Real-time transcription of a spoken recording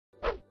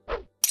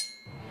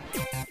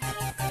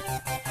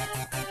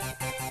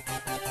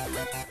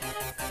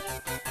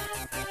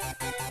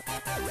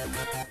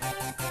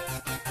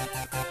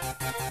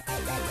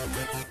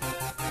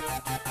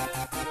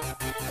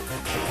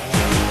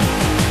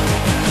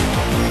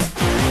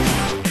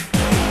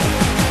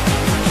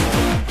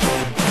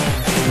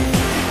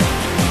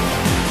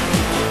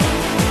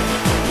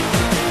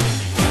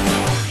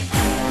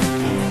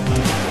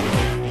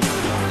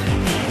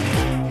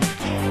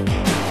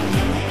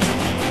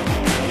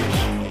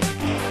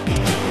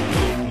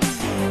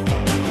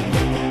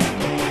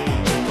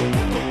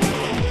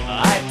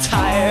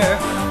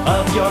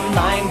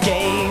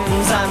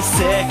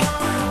sick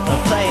of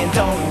playing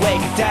don't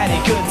wake daddy,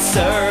 good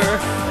sir.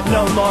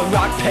 No more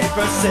rock,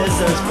 paper,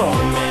 scissors for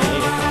me.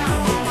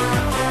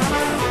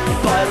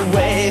 But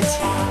wait,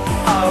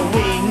 are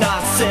we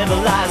not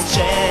civilized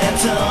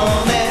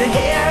gentlemen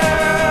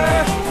here?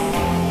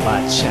 I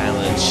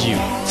challenge you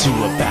to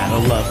a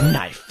battle of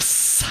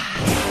knives.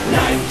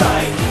 Knife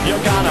fight,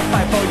 you're gonna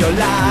fight for your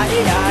life.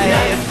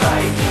 Knife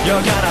fight,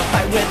 you're gonna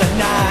fight with a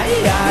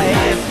knife.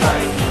 Knife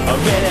fight, a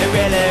really,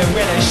 really,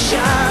 really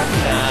sharp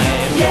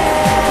knife.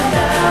 Yeah,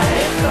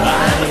 knife fight.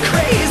 I'm a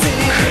crazy,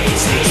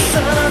 crazy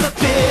son of a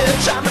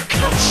bitch. I'ma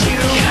cut you,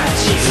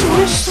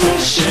 swish,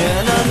 swish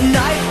in a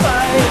knife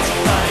fight.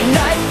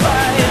 Knife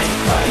fight,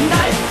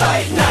 knife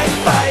fight, knife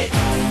fight.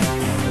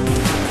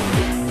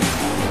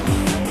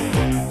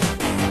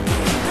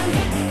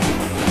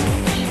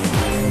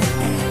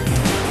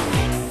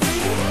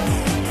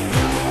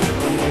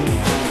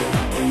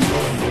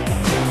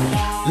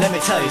 Let me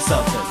tell you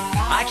something,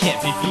 I can't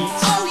be beat.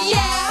 Oh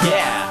yeah?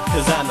 Yeah,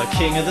 cause I'm the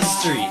king of the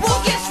street.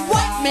 Well guess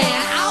what,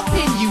 man? I'll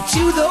pin you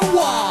to the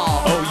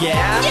wall. Oh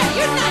yeah? Yeah,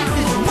 your knife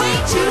is way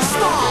too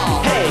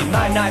small. Hey,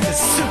 my knife is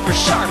super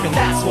sharp and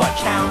that's what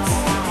counts.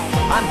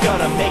 I'm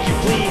gonna make you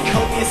bleed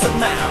copious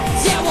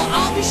amounts. Yeah, well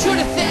I'll be sure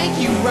to thank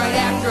you right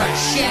after I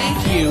shank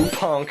you.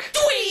 Punk.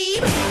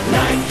 Dweeb!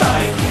 Knife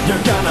fight,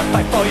 you're gonna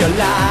fight for your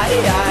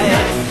life.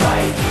 Knife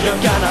fight, you're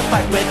gonna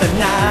fight with a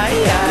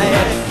knife.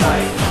 Knife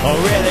fight, a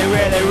really,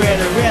 really,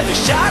 really, really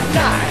sharp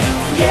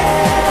knife. Yeah,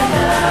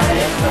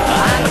 knife fight.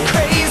 I'm a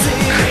crazy,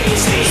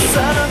 crazy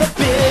son of a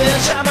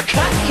bitch. I'ma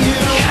cut you,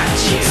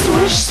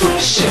 swish,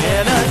 swish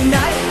in a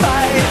knife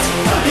fight.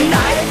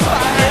 Knife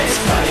fight,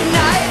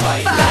 knife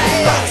fight.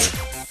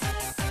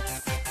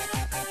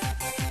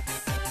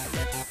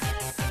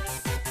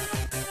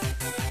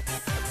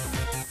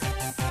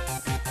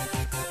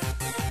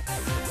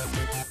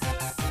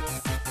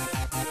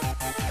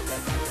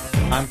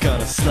 I'm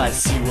gonna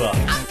slice you up.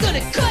 I'm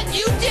gonna cut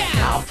you down.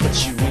 I'll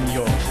put you in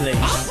your place.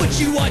 I'll put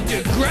you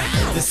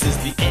underground. This is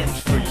the end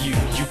for you,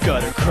 you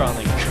gutter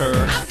crawling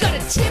cur. I've got a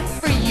tip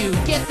for you,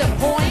 get the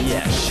point?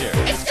 Yeah, sure.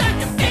 It's time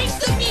to face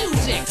the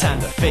music.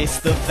 Time to face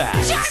the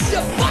facts. Time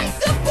to bite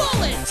the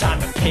bullet. Time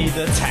to pay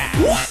the tax.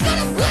 We're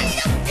gonna play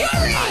the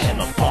fury. I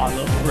am a ball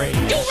of rage.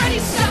 You ready,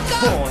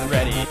 sucker? Born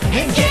ready,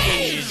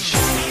 engage!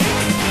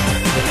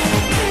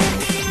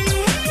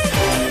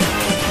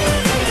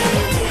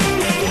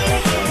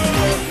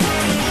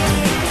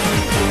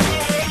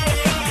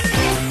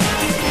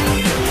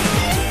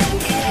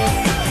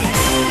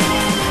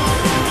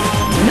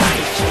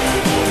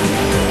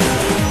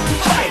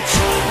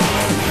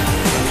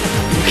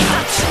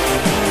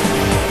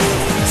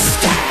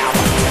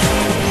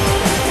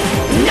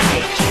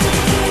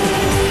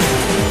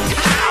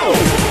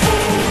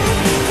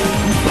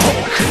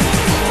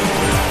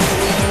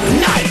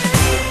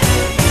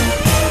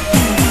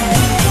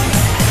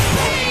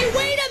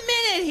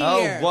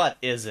 What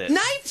is it?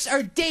 Knives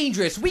are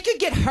dangerous. We could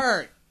get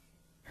hurt.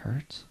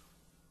 Hurt?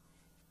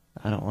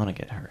 I don't want to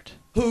get hurt.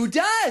 Who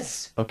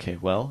does? Okay,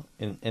 well,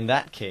 in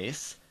that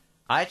case,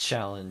 I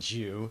challenge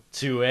you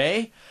to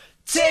a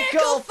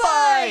tickle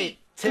fight!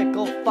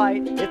 Tickle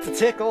fight, it's a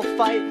tickle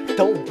fight.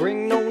 Don't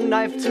bring no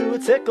knife to a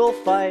tickle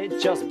fight.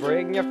 Just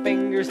bring your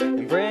fingers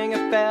and bring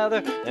a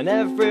feather, and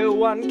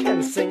everyone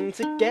can sing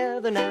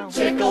together now.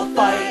 Tickle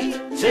fight,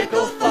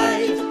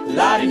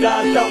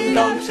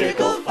 la-di-da-dum-dum,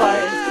 tickle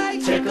fight.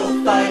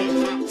 Tickle fight,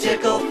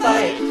 tickle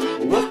fight,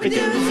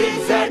 whoop-a-doo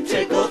zigzag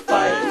tickle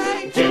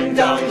fight.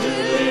 Ding-dong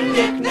doodly,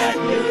 knick-knack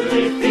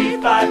noodly,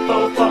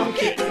 fee-fi-fo-fum,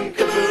 kitten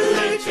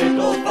caboodly.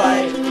 Tickle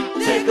fight,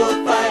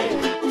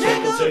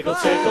 tickle,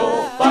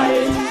 tickle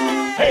fight.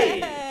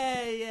 Hey!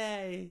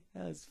 Hey,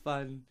 that was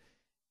fun.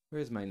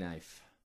 Where's my knife?